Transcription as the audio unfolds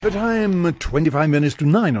The time, 25 minutes to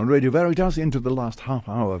 9 on Radio Veritas, into the last half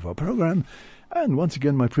hour of our program. And once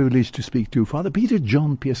again, my privilege to speak to Father Peter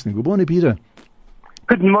John Pearson. Good morning, Peter.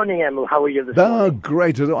 Good morning, Emil. How are you this morning?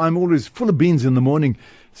 Great. I'm always full of beans in the morning.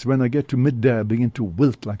 So when I get to midday, I begin to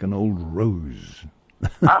wilt like an old rose.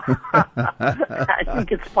 I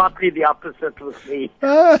think it's partly the opposite with me.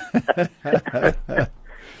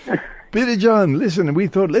 Peter John, listen, we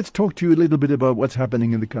thought, let's talk to you a little bit about what's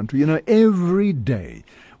happening in the country. You know, every day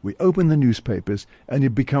we open the newspapers and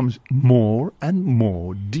it becomes more and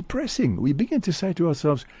more depressing. We begin to say to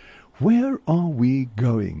ourselves, where are we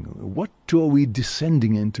going? What are we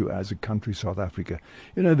descending into as a country, South Africa?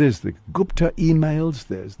 You know, there's the Gupta emails,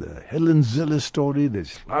 there's the Helen Zille story,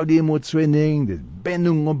 there's Claudia Motswening, there's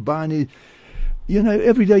Benu Ngobani. You know,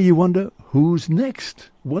 every day you wonder, who's next?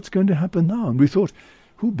 What's going to happen now? And we thought,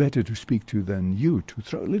 who better to speak to than you to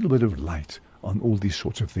throw a little bit of light on all these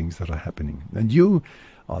sorts of things that are happening? And you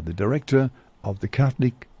are the director of the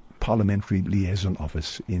Catholic Parliamentary Liaison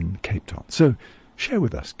Office in Cape Town. So share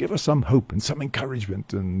with us, give us some hope and some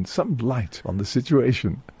encouragement and some light on the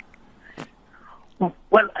situation.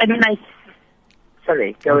 Well, I mean,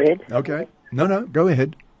 sorry, go ahead. Okay. No, go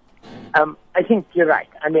ahead. I think you're right.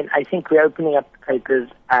 I mean, I think we're opening up the papers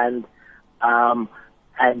and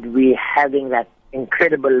we're having that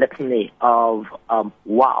incredible litany of,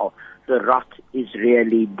 wow, the rot is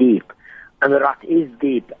really deep. And the rot is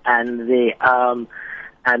deep, and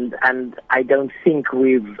and I don't think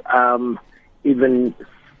we've even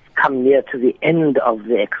come near to the end of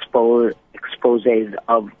the exposés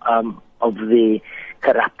of the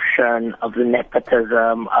corruption, of the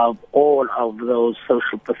nepotism, of all of those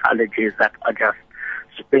social pathologies that are just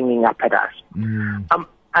springing up at us.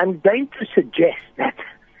 I'm going to suggest that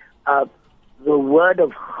the word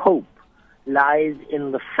of hope lies in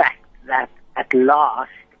the fact that at last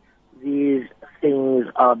these things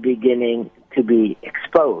are beginning to be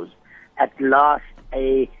exposed. At last,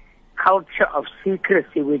 a culture of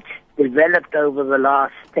secrecy which developed over the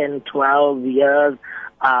last 10, 12 years,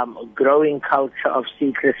 a growing culture of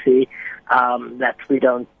secrecy, that we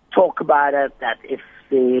don't talk about it, that if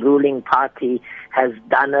the ruling party has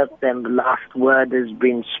done it, then the last word has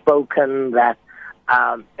been spoken, that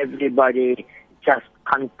everybody just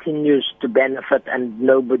continues to benefit and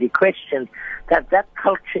nobody questions, that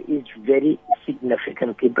culture is very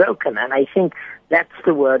significantly broken. And I think that's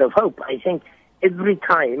the word of hope. I think every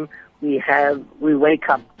time we wake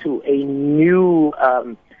up to a new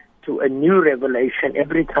revelation,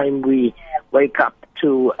 every time we wake up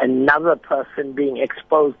to another person being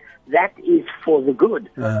exposed, that is for the good.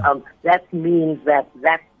 That means that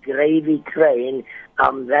gravy train,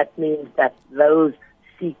 that means that those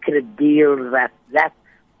secret deals, that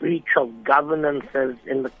breach of governances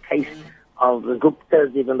in the case of the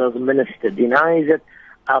Guptas, even though the minister denies it,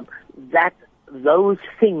 that those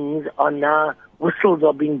things are now, whistles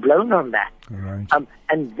are being blown on that. Right.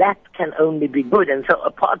 And that can only be good. And so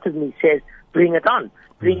a part of me says, bring it on.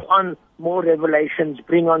 Bring on more revelations,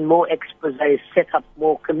 bring on more exposés, set up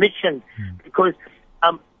more commissions. Because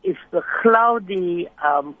if the cloudy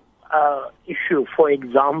issue, for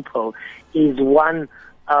example, is one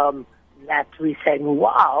that we say,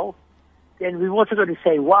 wow, then we've also got to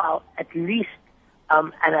say, wow, at least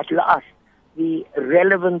and at last, the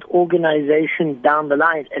relevant organizations down the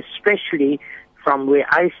line, especially from where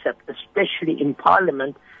I sit, especially in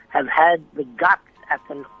Parliament, have had the guts at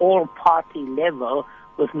an all-party level,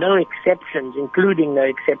 with no exceptions, including no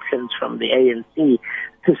exceptions from the ANC,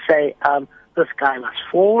 to say, this guy must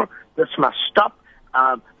fall, this must stop,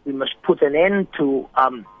 we must put an end to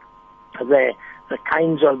the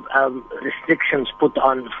kinds of restrictions put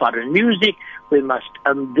on foreign music. We must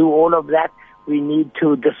do all of that. We need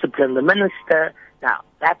to discipline the minister. Now,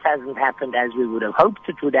 that hasn't happened as we would have hoped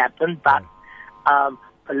it would happen, but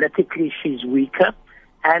politically she's weaker.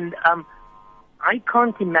 And I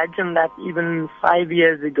can't imagine that even 5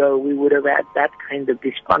 years ago we would have had that kind of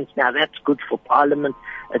response. Now, that's good for Parliament.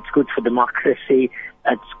 It's good for democracy.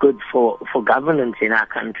 It's good for governance in our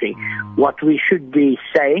country. What we should be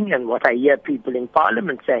saying, and what I hear people in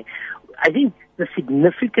Parliament saying, I think the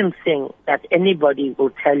significant thing that anybody will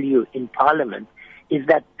tell you in Parliament is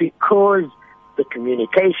that because the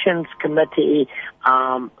Communications Committee,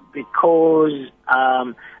 because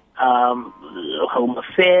Home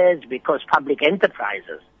Affairs, because Public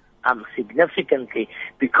Enterprises, significantly,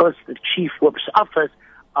 because the Chief Whip's office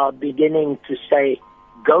are beginning to say,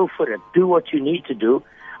 go for it, do what you need to do,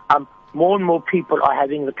 more and more people are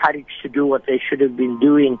having the courage to do what they should have been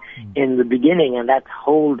doing in the beginning, and that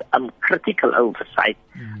hold critical oversight,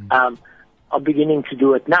 are beginning to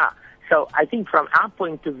do it now. So I think from our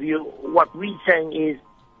point of view, what we're saying is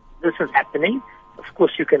this is happening. Of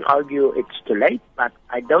course, you can argue it's too late, but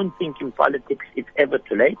I don't think in politics it's ever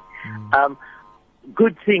too late.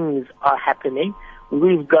 Good things are happening.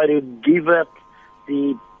 We've got to give it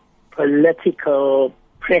the political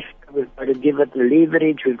pressure. We've got to give it the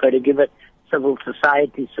leverage. We've got to give it civil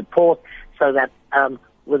society support so that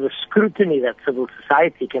with the scrutiny that civil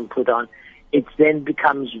society can put on, it then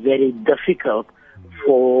becomes very difficult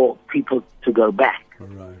for people to go back. All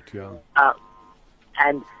right, yeah.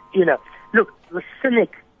 And, you know, look, the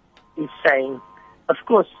cynic is saying, of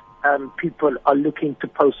course, people are looking to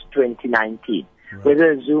post-2019. Right.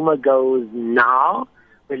 Whether Zuma goes now,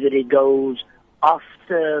 whether he goes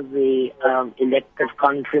after the elective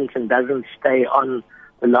conference and doesn't stay on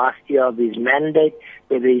the last year of his mandate,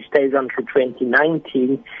 whether he stays on for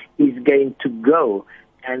 2019, he's going to go.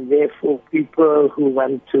 And therefore, people who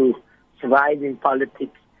want to survive in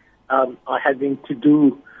politics are having to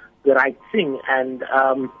do the right thing and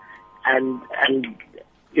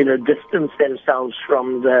you know, distance themselves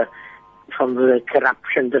from the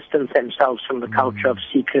corruption, distance themselves from the culture of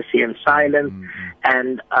secrecy and silence,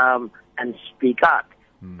 and speak out.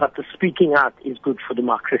 But the speaking out is good for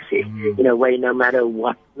democracy in a way, no matter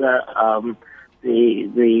what the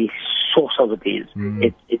source of it is.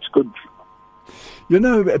 It's good. You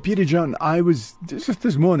know, Peter John, I was just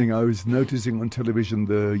this morning, I was noticing on television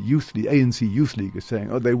the ANC Youth League is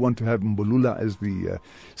saying, they want to have Mbulula as the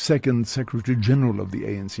second Secretary General of the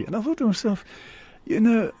ANC. And I thought to myself, you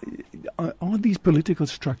know, are these political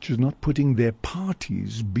structures not putting their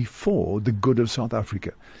parties before the good of South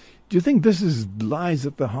Africa? Do you think this lies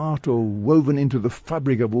at the heart or woven into the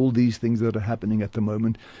fabric of all these things that are happening at the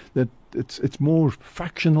moment, that it's more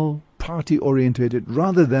factional, party-orientated,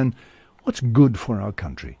 rather than what's good for our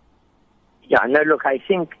country? Yeah, no, look, I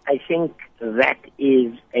think that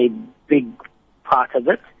is a big part of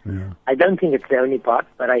it. Yeah. I don't think it's the only part,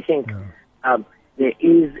 but I think there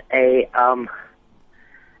is a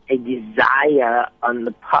desire on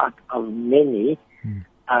the part of many,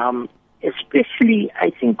 especially,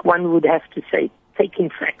 I think one would have to say,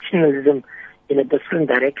 taking factionalism in a different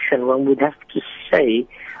direction. One would have to say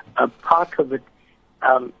a part of it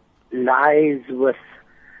lies with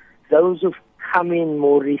those who've come in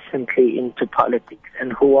more recently into politics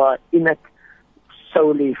and who are in it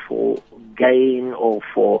solely for gain or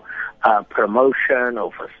for promotion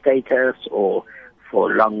or for status or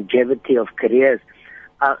for longevity of careers,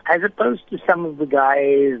 as opposed to some of the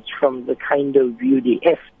guys from the kind of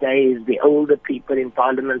UDF days, the older people in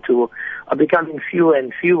Parliament who are becoming fewer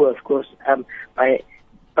and fewer, of course,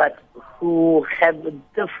 but who have a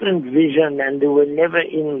different vision and who were never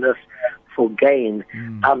in this for gain.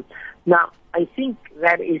 Now, I think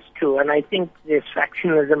that is true, and I think there's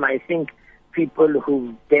factionalism. I think people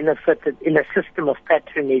who've benefited in a system of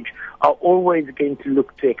patronage are always going to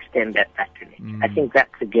look to extend that patronage. I think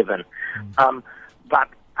that's a given. But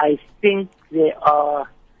I think there are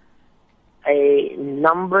a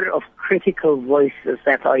number of critical voices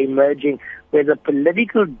that are emerging where the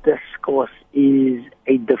political discourse is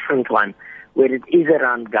a different one, where it is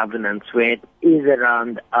around governance, where it is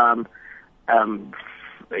around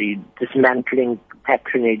dismantling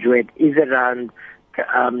patronage, where it is around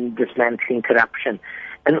dismantling corruption.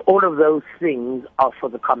 And all of those things are for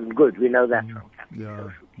the common good. We know that from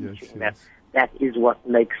Catholic social teaching. That is what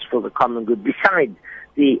makes for the common good, besides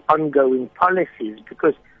the ongoing policies.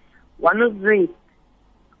 Because one of the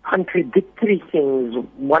contradictory things,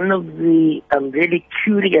 one of the really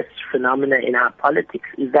curious phenomena in our politics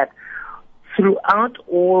is that throughout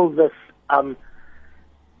all this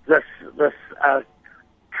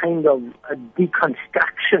kind of a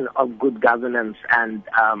deconstruction of good governance and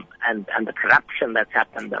the corruption that's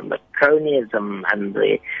happened, and the cronyism and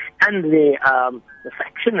the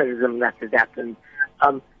factionalism that has happened,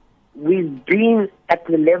 we've been at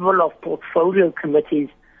the level of portfolio committees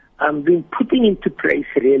been putting into place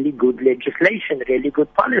really good legislation, really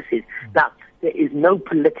good policies. Now, there is no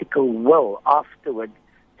political will afterwards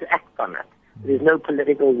to act on it. There's no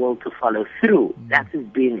political will to follow through. That has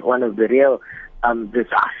been one of the real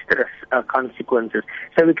disastrous consequences.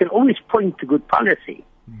 So we can always point to good policy,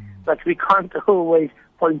 but we can't always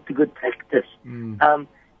point to good practice. And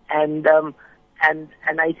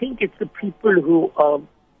I think it's the people who are,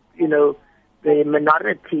 you know, the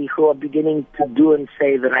minority who are beginning to do and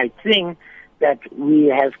say the right thing that we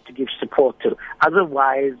have to give support to.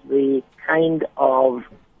 Otherwise, the kind of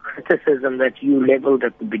criticism that you leveled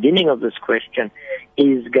at the beginning of this question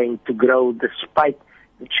is going to grow despite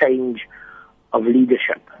the change of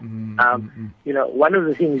leadership. You know, one of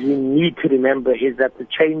the things we need to remember is that the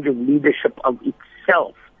change of leadership of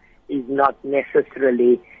itself is not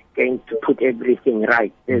necessarily going to put everything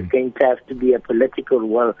right. There's going to have to be a political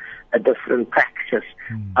will, a different praxis.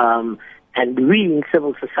 And we in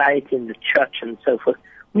civil society, in the church and so forth,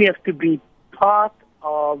 we have to be part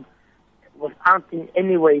of, without in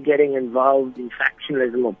any way getting involved in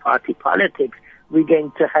factionalism or party politics, we're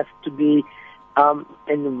going to have to be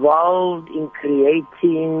involved in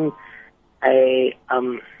creating a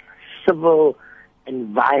civil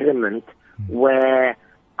environment where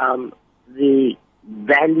the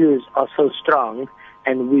values are so strong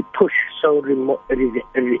and we push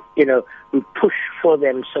we push for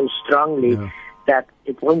them so strongly that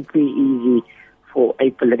it won't be easy for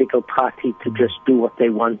a political party to just do what they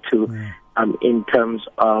want to in terms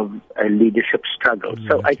of a leadership struggle.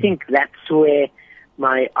 So I think that's where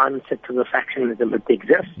my answer to the factionalism, it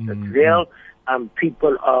exists. It's real.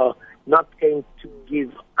 People are not going to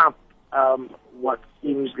give up what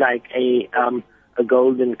seems like a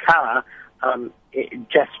golden car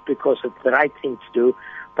just because it's the right thing to do.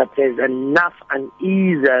 But there's enough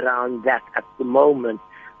unease around that at the moment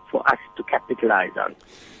for us to capitalize on.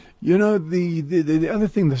 You know, the other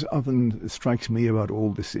thing that often strikes me about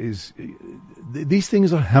all this is these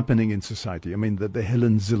things are happening in society. I mean, the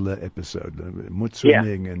Helen Ziller episode,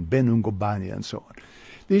 Mutsuning and Ben Ungobani and so on.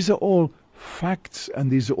 These are all facts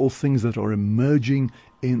and these are all things that are emerging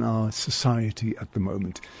in our society at the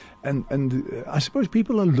moment. And I suppose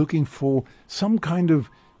people are looking for some kind of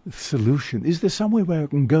solution. Is there somewhere where I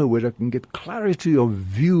can go where I can get clarity of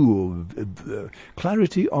view,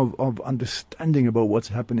 clarity of understanding about what's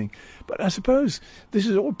happening? But I suppose this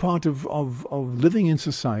is all part of living in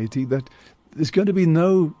society, that there's going to be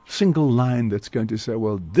no single line that's going to say,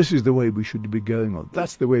 well, this is the way we should be going, or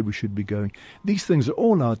that's the way we should be going. These things are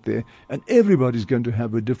all out there, and everybody's going to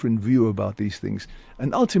have a different view about these things.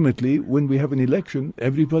 And ultimately, when we have an election,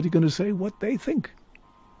 everybody's going to say what they think.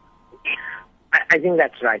 I think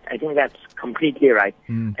that's right. I think that's completely right.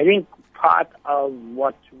 I think part of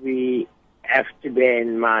what we have to bear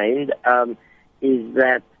in mind is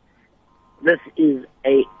that this is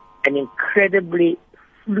an incredibly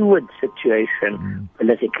fluid situation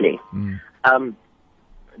politically.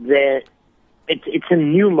 It's a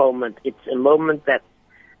new moment. It's a moment that's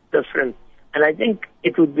different. And I think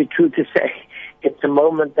it would be true to say it's a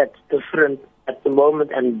moment that's different at the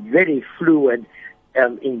moment and very fluid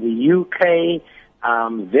in the UK,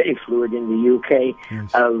 very fluid in the UK,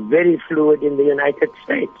 very fluid in the United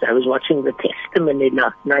States. I was watching the testimony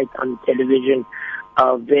last night on television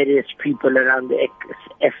of various people around the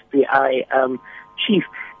FBI chief.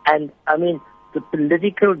 And, I mean, the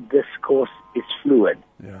political discourse is fluid.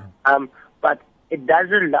 But it does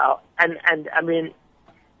allow, and I mean,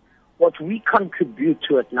 what we contribute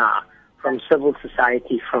to it now from civil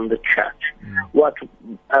society, from the church, what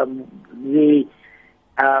the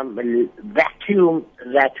vacuum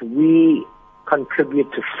that we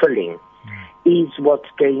contribute to filling is what's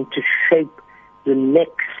going to shape the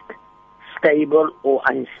next stable or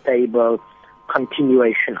unstable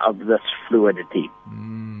continuation of this fluidity.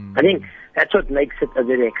 I think that's what makes it a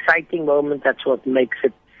very exciting moment. That's what makes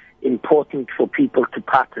it important for people to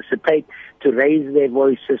participate, to raise their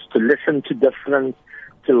voices, to listen to difference,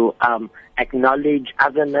 to acknowledge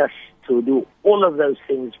otherness, to do all of those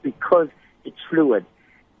things because it's fluid.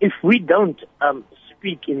 If we don't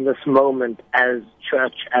speak in this moment as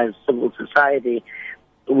church, as civil society,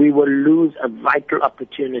 we will lose a vital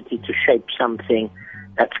opportunity to shape something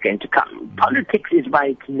that's going to come. Politics is by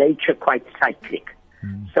its nature quite cyclic.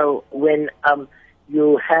 So when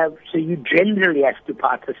you generally have to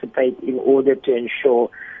participate in order to ensure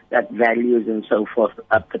that values and so forth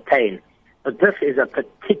pertain. But this is a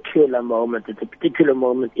particular moment. It's a particular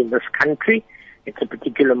moment in this country. It's a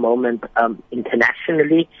particular moment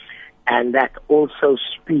internationally, and that also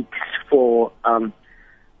speaks for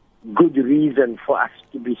good reason for us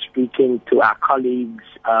to be speaking to our colleagues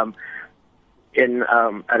in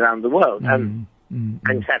around the world. I'm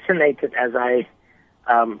fascinated as I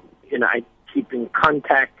keep in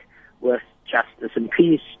contact with justice and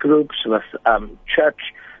peace groups, with church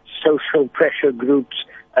social pressure groups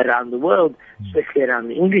around the world, especially around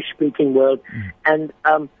the English-speaking world, and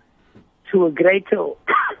to a greater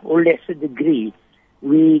or lesser degree,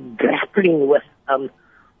 we grappling with,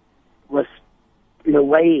 in a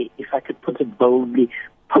way, if I could put it boldly,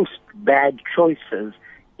 post-bad choices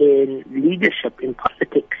in leadership, in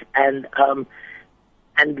politics, and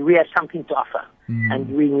we have something to offer.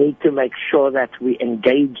 And we need to make sure that we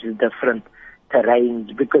engage the different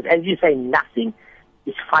terrains, because, as you say, nothing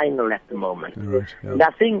is final at the moment. Right, yeah.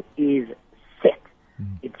 Nothing is set.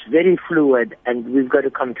 It's very fluid, and we've got to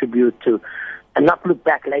contribute to, and not look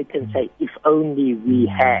back later and say, if only we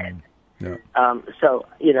had. Yeah. So,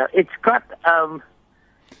 it's got,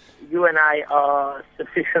 you and I are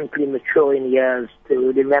sufficiently mature in years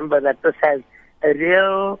to remember that this has a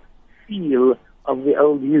real feel of the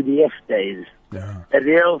old UDF days. Yeah. A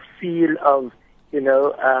real feel of,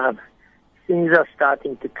 things are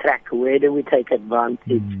starting to crack. Where do we take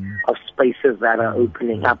advantage of spaces that are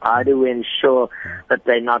opening up? How do we ensure that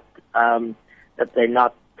they're not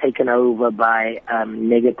taken over by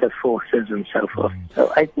negative forces and so forth?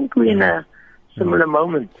 So I think we're in a similar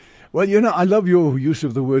moment. Well, I love your use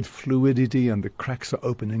of the word fluidity, and the cracks are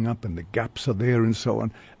opening up and the gaps are there and so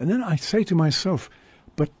on. And then I say to myself,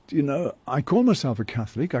 but, I call myself a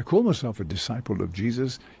Catholic, I call myself a disciple of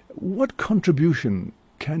Jesus. What contribution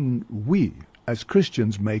can we as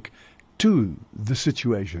Christians make to the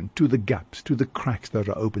situation, to the gaps, to the cracks that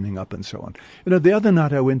are opening up and so on? The other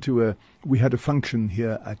night I went to we had a function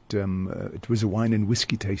here at, it was a wine and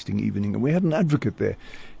whiskey tasting evening, and we had an advocate there.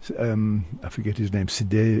 I forget his name,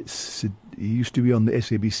 he used to be on the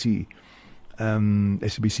SABC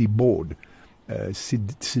board.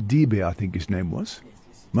 Sidibe, I think his name was.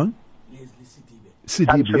 Huh?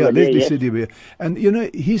 Leslie Sidibe. And,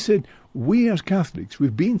 he said, we as Catholics,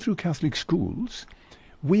 we've been through Catholic schools,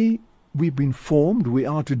 we've been formed, we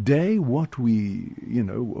are today what we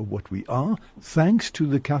are, thanks to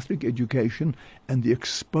the Catholic education and the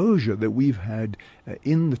exposure that we've had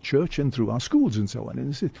in the church and through our schools and so on. And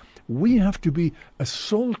he said, we have to be a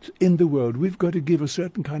salt in the world. We've got to give a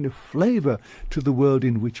certain kind of flavor to the world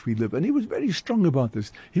in which we live. And he was very strong about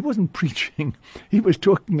this. He wasn't preaching. He was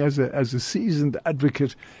talking as a seasoned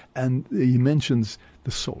advocate, and he mentions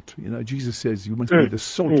the salt. Jesus says you must be the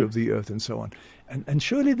salt of the earth and so on. And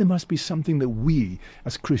surely there must be something that we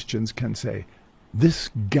as Christians can say, this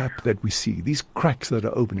gap that we see, these cracks that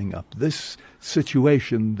are opening up, this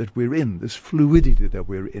situation that we're in, this fluidity that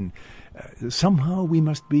we're in, somehow we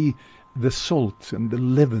must be the salt and the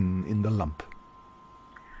leaven in the lump.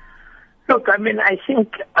 Look, I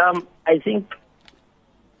think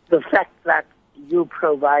the fact that you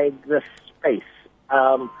provide the space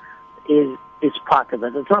is part of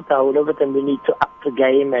it. It's not the whole of it, and we need to up the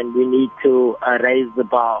game and we need to raise the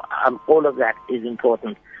bar. All of that is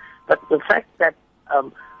important. But the fact that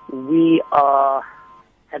we are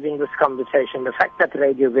having this conversation, the fact that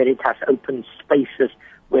Radio Veritas opens spaces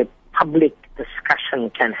where public discussion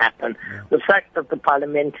can happen, the fact that the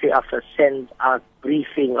Parliamentary Office sends out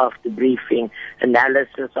briefing after briefing,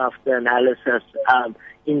 analysis after analysis,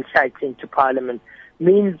 insights into Parliament,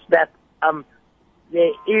 means that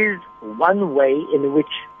there is one way in which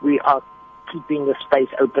we are keeping the space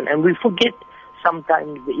open, and we forget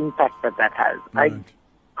sometimes the impact that has. Right. I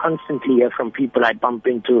constantly hear from people I bump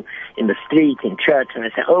into in the street, in church, and I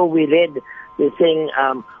say, oh, we read the thing,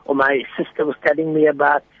 or my sister was telling me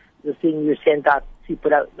about the thing you sent out, she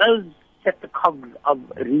put out. Those set the cogs of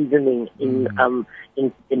reasoning in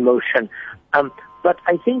motion. But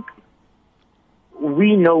I think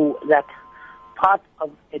we know that part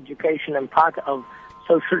of education and part of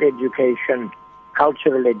social education,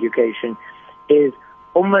 cultural education, is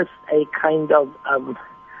almost a kind of, I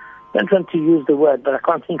don't want to use the word, but I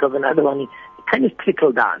can't think of another one, kind of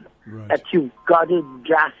trickle down. Right. That you've got to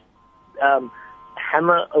just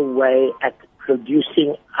hammer away at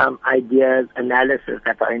producing ideas, analysis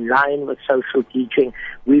that are in line with social teaching.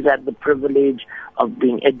 We've had the privilege of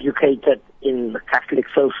being educated in the Catholic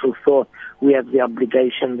social thought. We have the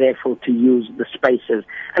obligation, therefore, to use the spaces.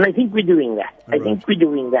 And I think we're doing that. I think we're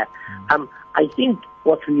doing that. I think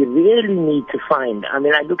what we really need to find, I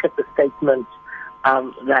look at the statements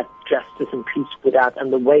that Justice and Peace put out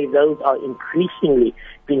and the way those are increasingly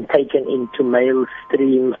being taken into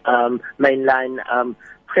mainline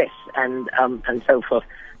press and so forth,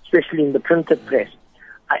 especially in the printed press.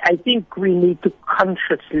 I think we need to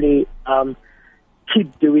consciously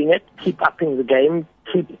keep doing it, keep upping the game,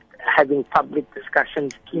 keep having public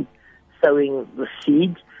discussions, keep sowing the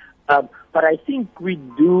seeds. But I think we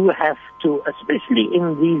do have to, especially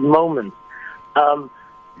in these moments,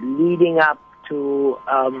 leading up to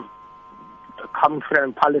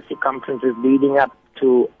policy conferences, leading up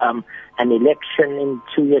to an election in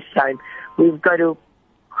 2 years' time, we've got to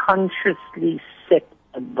consciously set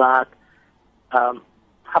about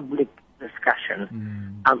public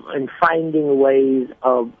discussion and finding ways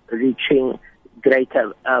of reaching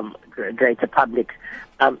greater public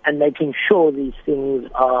and making sure these things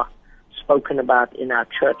are spoken about in our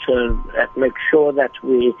churches, make sure that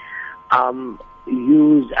we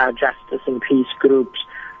use our justice and peace groups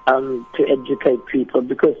to educate people,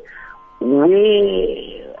 because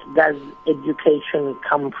where does education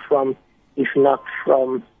come from if not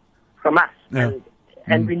from us? Yeah.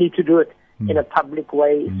 And we need to do it in a public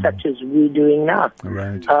way, such as we're doing now.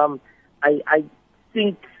 Right. I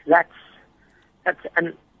think that's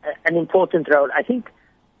an important role. I think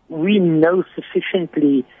we know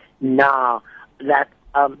sufficiently now that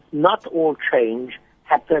not all change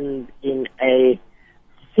happens in a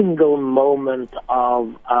single moment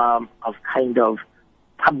of kind of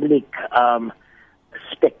public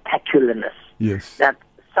spectacularness. Yes. That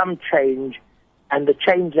some change, and the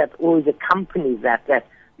change that always accompanies that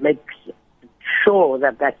makes sure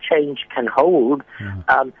that change can hold,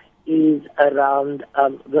 is around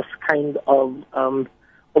this kind of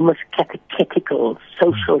almost catechetical,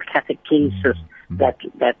 social catechesis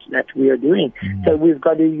that we are doing. So we've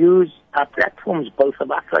got to use our platforms. Both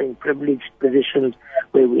of us are in privileged positions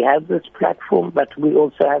where we have this platform, but we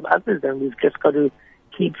also have others, and we've just got to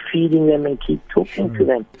keep feeding them and keep talking to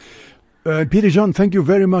them. Peter John, thank you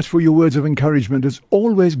very much for your words of encouragement. It's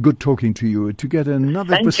always good talking to you to get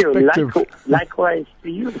another perspective. Thank you. Likewise to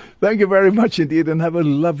you. Thank you very much indeed, and have a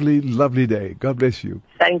lovely, lovely day. God bless you.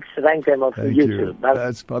 Thanks, Emil. Thank you you. too. Bye.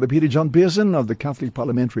 That's Father Peter John Pearson of the Catholic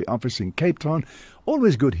Parliamentary Office in Cape Town.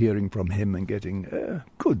 Always good hearing from him and getting a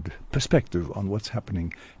good perspective on what's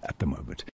happening at the moment.